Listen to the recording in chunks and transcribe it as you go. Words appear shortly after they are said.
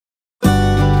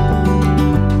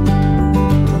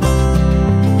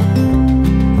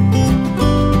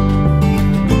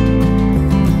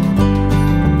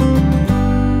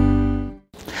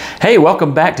Hey,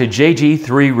 welcome back to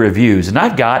JG3 Reviews, and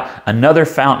I've got another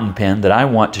fountain pen that I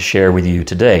want to share with you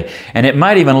today. And it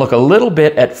might even look a little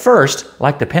bit at first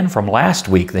like the pen from last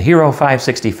week, the Hero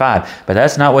 565, but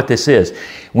that's not what this is.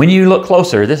 When you look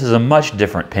closer, this is a much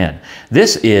different pen.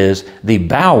 This is the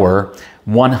Baoer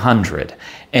 100.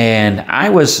 And I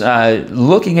was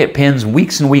looking at pens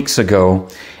weeks and weeks ago,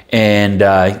 and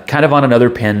kind of on another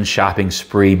pen shopping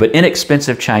spree, but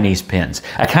inexpensive Chinese pens.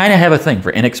 I kind of have a thing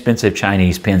for inexpensive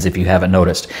Chinese pens if you haven't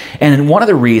noticed. And one of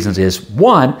the reasons is,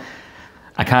 one,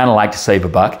 I kind of like to save a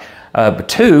buck, but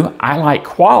two, I like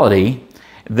quality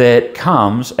that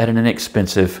comes at an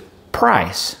inexpensive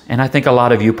price. And I think a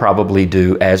lot of you probably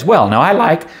do as well. Now, I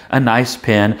like a nice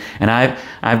pen, and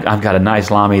I've got a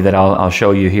nice Lamy that I'll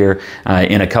show you here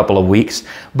in a couple of weeks,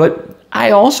 but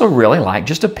I also really like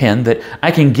just a pen that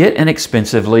I can get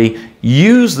inexpensively,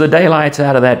 use the daylights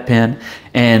out of that pen,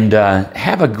 and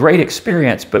have a great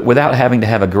experience, but without having to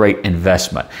have a great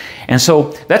investment. And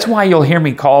so that's why you'll hear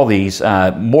me call these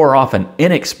more often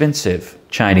inexpensive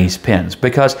Chinese pens,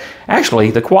 because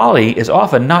actually the quality is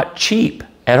often not cheap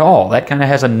at all. That kind of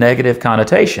has a negative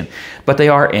connotation, but they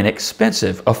are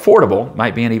inexpensive. Affordable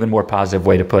might be an even more positive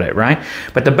way to put it, right?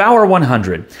 But the Baoer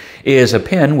 100 is a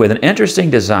pen with an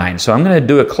interesting design. So I'm going to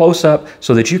do a close-up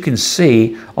so that you can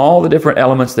see all the different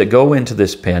elements that go into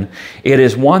this pen. It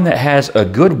is one that has a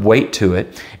good weight to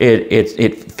it.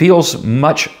 It feels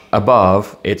much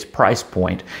above its price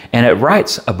point, and it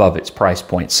writes above its price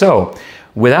point. So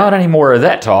without any more of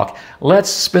that talk, let's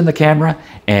spin the camera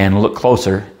and look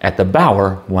closer at the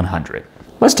Baoer 100.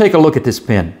 Let's take a look at this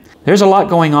pen. There's a lot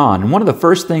going on, and one of the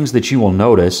first things that you will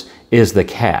notice is the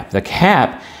cap. The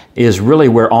cap is really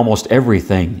where almost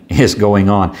everything is going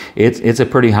on. It's a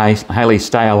pretty highly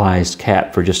stylized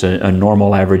cap for just a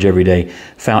normal, average, everyday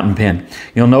fountain pen.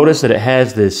 You'll notice that it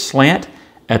has this slant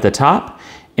at the top,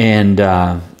 and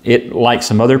it, like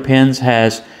some other pens,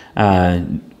 has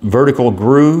vertical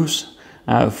grooves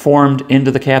formed into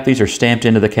the cap. These are stamped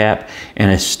into the cap,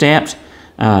 and a stamped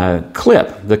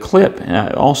clip. The clip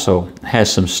also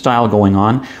has some style going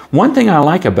on. One thing I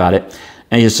like about it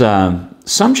is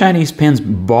some Chinese pens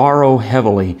borrow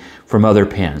heavily from other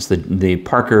pens, the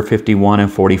Parker 51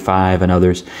 and 45 and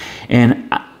others.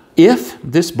 And if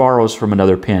this borrows from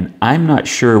another pen, I'm not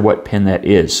sure what pen that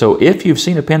is. So if you've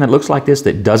seen a pen that looks like this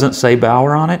that doesn't say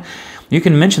Baoer on it, you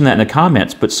can mention that in the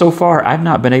comments, but so far I've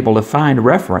not been able to find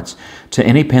reference to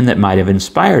any pen that might have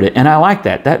inspired it, and I like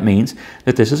that. That means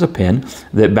that this is a pen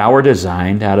that Baoer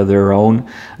designed out of their own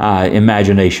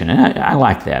imagination, and I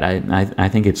like that. I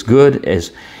think it's good,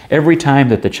 as every time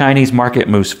that the Chinese market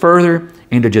moves further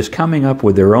into just coming up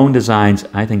with their own designs,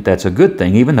 I think that's a good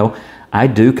thing. Even though I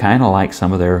do kind of like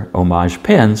some of their homage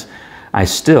pens, I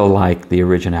still like the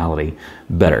originality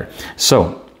better.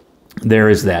 So there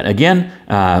is that. Again,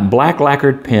 black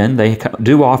lacquered pen. They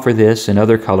do offer this in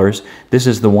other colors. This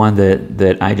is the one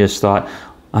that I just thought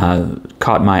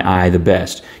caught my eye the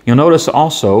best. You'll notice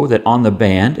also that on the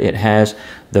band it has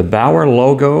the Baoer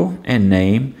logo and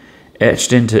name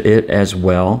etched into it as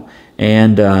well,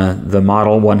 and the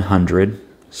model 100.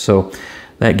 So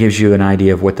that gives you an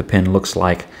idea of what the pen looks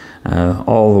like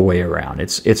all the way around.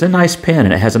 It's a nice pen,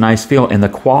 and it has a nice feel, and the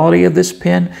quality of this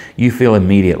pen you feel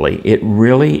immediately. It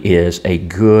really is a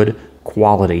good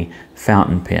quality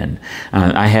fountain pen.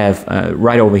 I have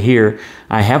right over here,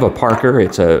 I have a Parker.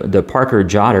 It's the Parker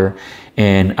Jotter,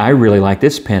 and I really like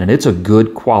this pen, and it's a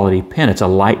good quality pen. It's a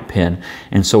light pen,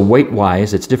 and so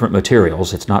weight-wise, it's different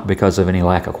materials. It's not because of any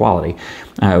lack of quality.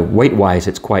 Weight-wise,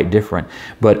 it's quite different,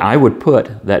 but I would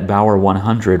put that Baoer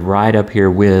 100 right up here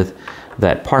with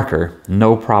that Parker,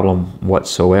 no problem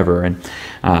whatsoever. And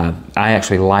I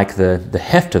actually like the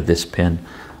heft of this pen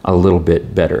a little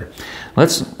bit better.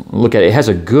 Let's look at it. It has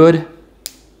a good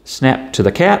snap to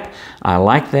the cap. I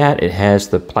like that. It has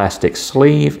the plastic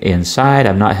sleeve inside.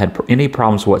 I've not had any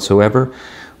problems whatsoever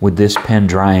with this pen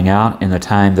drying out in the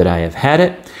time that I have had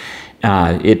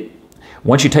it.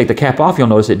 Once you take the cap off, you'll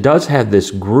notice it does have this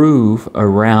groove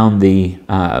around the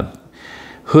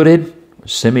hooded,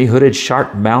 semi-hooded,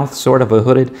 sharp mouth, sort of a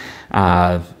hooded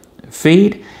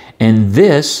feed. And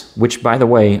this, which by the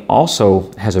way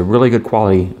also has a really good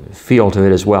quality feel to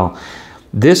it as well,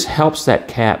 this helps that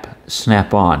cap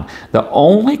snap on. The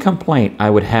only complaint I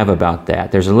would have about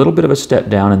that, there's a little bit of a step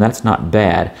down, and that's not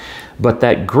bad, but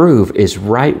that groove is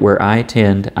right where I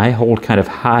hold kind of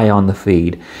high on the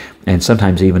feed, and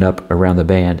sometimes even up around the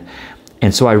band.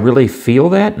 And so I really feel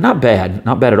that. Not bad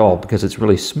at all, because it's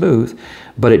really smooth,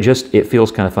 but it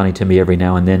feels kind of funny to me every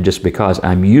now and then, just because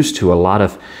I'm used to a lot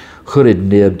of hooded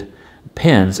nibbed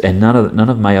pens, and none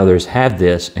of my others have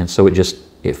this, and so it just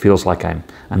it feels like I'm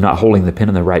not holding the pen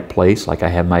in the right place, like I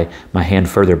have my hand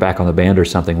further back on the band or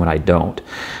something when I don't.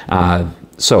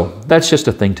 So that's just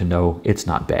a thing to know. It's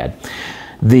not bad.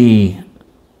 The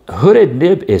hooded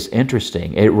nib is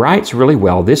interesting. It writes really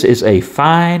well. This is a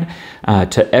fine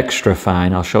to extra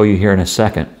fine. I'll show you here in a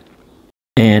second.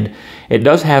 And it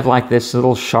does have like this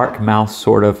little shark mouth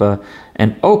sort of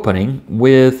an opening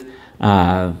with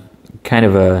kind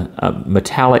of a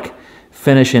metallic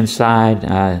finish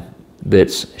inside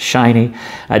that's shiny.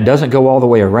 It doesn't go all the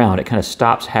way around. It kind of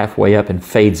stops halfway up and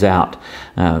fades out.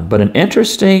 But an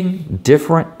interesting,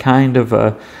 different kind of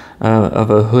a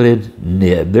hooded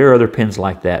nib. There are other pens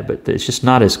like that, but it's just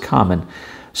not as common.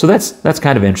 So that's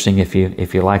kind of interesting. If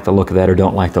you like the look of that or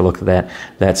don't like the look of that,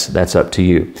 that's up to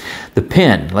you. The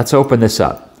pen. Let's open this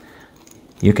up.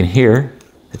 You can hear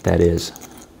that is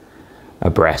a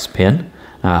brass pen.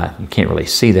 You can't really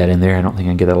see that in there. I don't think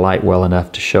I can get the light well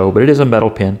enough to show, but it is a metal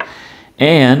pen.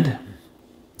 And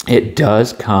it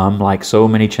does come, like so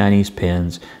many Chinese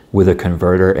pens, with a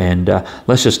converter. And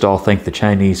let's just all thank the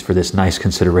Chinese for this nice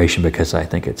consideration, because I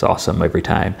think it's awesome every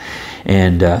time.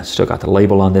 And still got the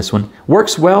label on this one.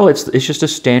 Works well. It's just a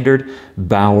standard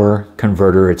Baoer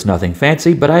converter. It's nothing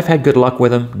fancy, but I've had good luck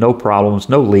with them. No problems,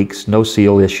 no leaks, no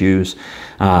seal issues.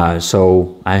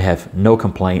 So I have no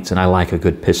complaints, and I like a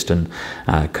good piston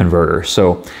converter.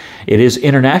 So it is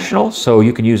international, so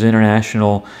you can use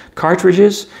international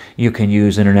cartridges. You can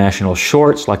use international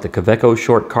shorts, like the Kaweco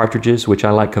short cartridges, which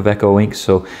I like Kaweco ink,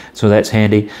 so that's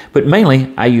handy. But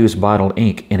mainly, I use bottled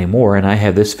ink anymore, and I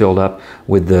have this filled up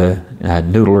with the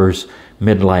Noodler's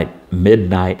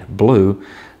Midnight Blue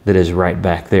that is right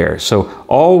back there. So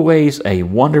always a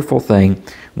wonderful thing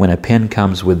when a pen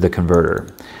comes with the converter.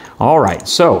 All right,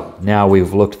 so now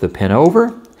we've looked the pen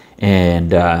over,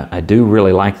 and I do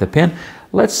really like the pen.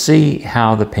 Let's see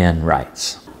how the pen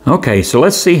writes. Okay, so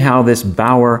let's see how this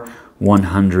Baoer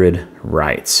 100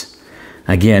 writes.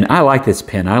 Again, I like this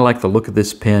pen. I like the look of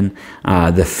this pen,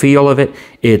 the feel of it.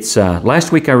 It's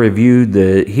last week I reviewed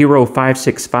the Hero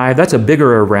 565. That's a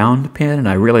bigger round pen, and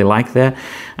I really like that.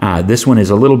 This one is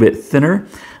a little bit thinner,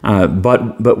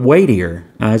 but weightier.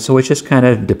 So it just kind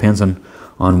of depends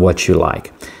on what you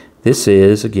like. This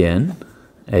is, again,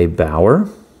 a Baoer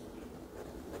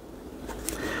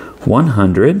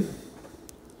 100,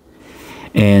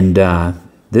 and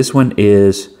this one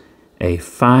is a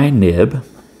fine nib,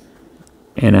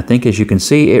 and I think, as you can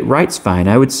see, it writes fine.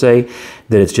 I would say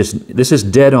that this is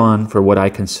dead on for what I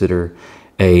consider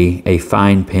a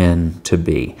fine pen to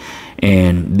be,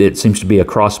 and it seems to be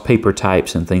across paper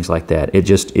types and things like that. It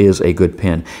just is a good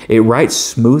pen. It writes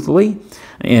smoothly.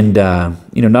 And,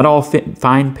 not all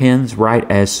fine pens write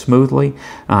as smoothly.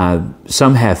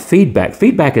 Some have feedback.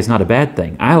 Feedback is not a bad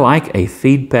thing. I like a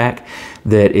feedback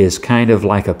that is kind of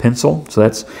like a pencil. So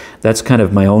that's kind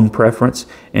of my own preference.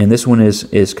 And this one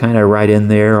is kind of right in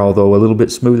there, although a little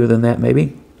bit smoother than that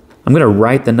maybe. I'm going to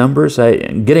write the numbers.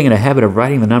 I'm getting in a habit of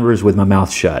writing the numbers with my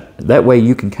mouth shut. That way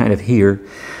you can kind of hear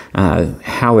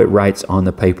how it writes on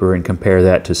the paper and compare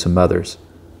that to some others.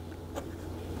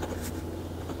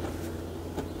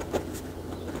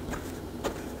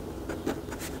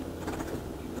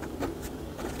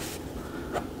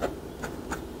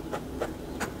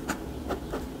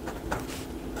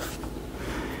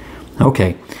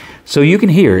 Okay, so you can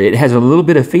hear it has a little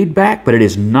bit of feedback, but it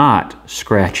is not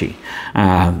scratchy.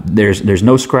 There's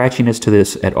no scratchiness to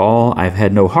this at all. I've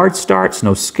had no hard starts,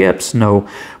 no skips, no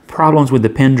problems with the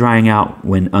pen drying out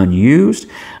when unused.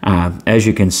 As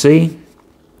you can see,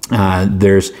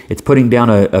 it's putting down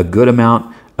a good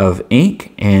amount of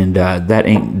ink, and that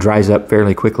ink dries up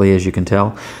fairly quickly, as you can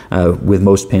tell, with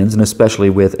most pens, and especially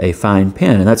with a fine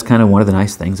pen. And that's kind of one of the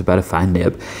nice things about a fine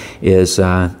nib, is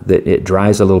that it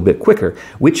dries a little bit quicker,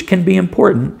 which can be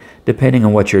important depending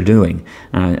on what you're doing.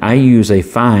 I use a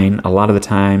fine a lot of the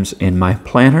times in my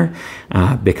planner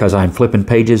because I'm flipping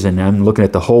pages and I'm looking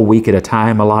at the whole week at a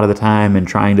time a lot of the time, and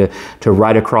trying to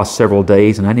write across several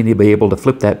days, and I need to be able to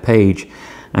flip that page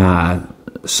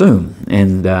soon.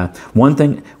 And one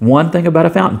thing about a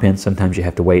fountain pen, sometimes you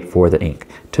have to wait for the ink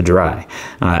to dry.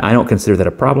 I don't consider that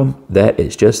a problem. That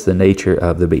is just the nature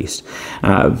of the beast.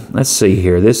 Let's see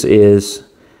here. This is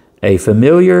a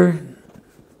familiar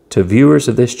to viewers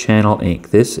of this channel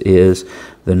ink. This is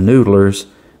the Noodler's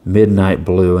Midnight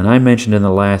Blue, and I mentioned in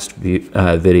the last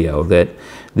video that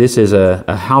this is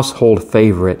a household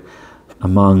favorite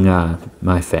among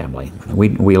my family.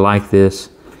 We like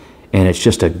this, and it's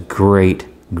just a great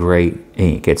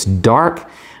ink. It's dark,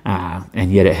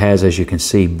 and yet it has, as you can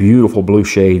see, beautiful blue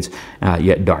shades,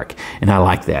 yet dark. And I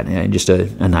like that. And just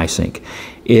a nice ink.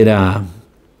 It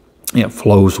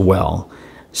flows well.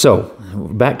 So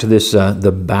back to this,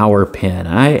 the Baoer pen.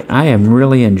 I am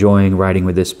really enjoying writing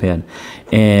with this pen.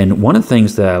 And one of the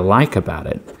things that I like about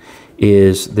it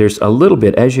is there's a little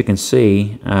bit, as you can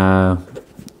see,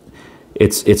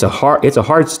 it's a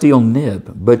hard steel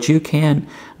nib, but you can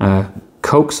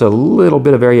coax a little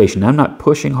bit of variation. I'm not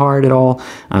pushing hard at all.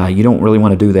 You don't really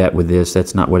want to do that with this.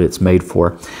 That's not what it's made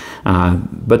for.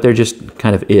 But there just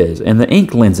kind of is. And the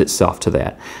ink lends itself to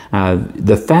that.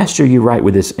 The faster you write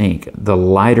with this ink, the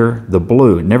lighter the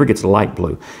blue. It never gets light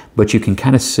blue. But you can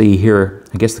kind of see here,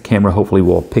 I guess the camera hopefully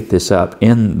will pick this up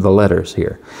in the letters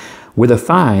here. With a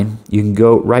fine, you can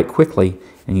go right quickly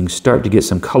and you can start to get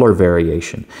some color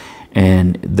variation.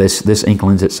 And this ink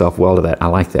lends itself well to that. I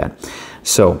like that.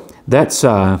 So that's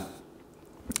the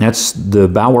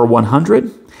Baoer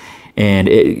 100. And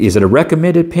is it a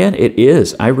recommended pen? It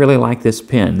is. I really like this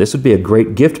pen. This would be a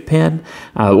great gift pen.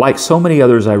 Like so many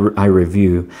others I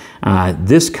review,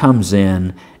 this comes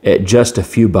in at just a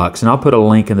few bucks. And I'll put a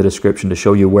link in the description to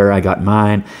show you where I got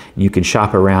mine. You can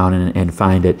shop around and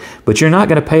find it. But you're not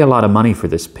going to pay a lot of money for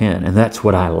this pen, and that's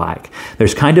what I like.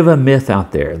 There's kind of a myth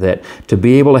out there that to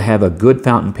be able to have a good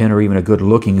fountain pen or even a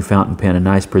good-looking fountain pen, a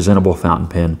nice presentable fountain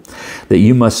pen, that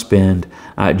you must spend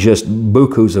just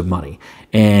bukus of money.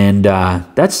 And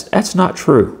that's not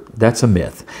true. That's a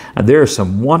myth. There are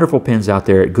some wonderful pens out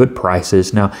there at good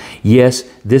prices. Now, yes,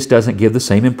 this doesn't give the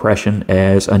same impression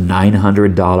as a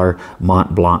 $900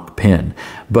 Mont Blanc pen.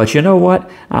 But you know what?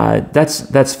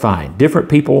 That's fine. Different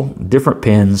people, different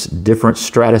pens, different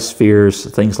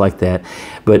stratospheres, things like that.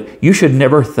 But you should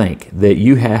never think that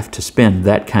you have to spend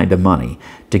that kind of money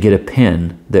to get a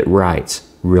pen that writes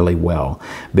really well,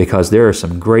 because there are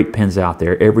some great pens out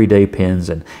there, everyday pens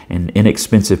and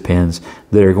inexpensive pens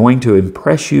that are going to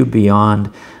impress you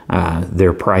beyond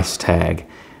their price tag,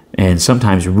 and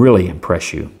sometimes really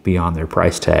impress you beyond their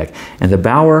price tag. And the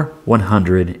Baoer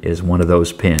 100 is one of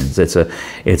those pens.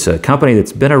 It's a company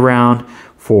that's been around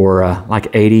for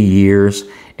like 80 years,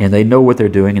 and they know what they're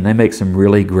doing, and they make some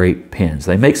really great pens.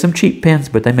 They make some cheap pens,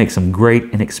 but they make some great,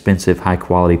 inexpensive,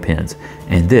 high-quality pens,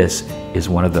 and this is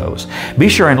one of those. Be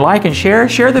sure and like and share.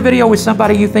 Share the video with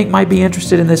somebody you think might be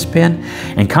interested in this pen,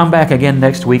 and come back again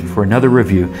next week for another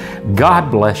review. God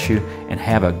bless you, and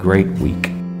have a great week.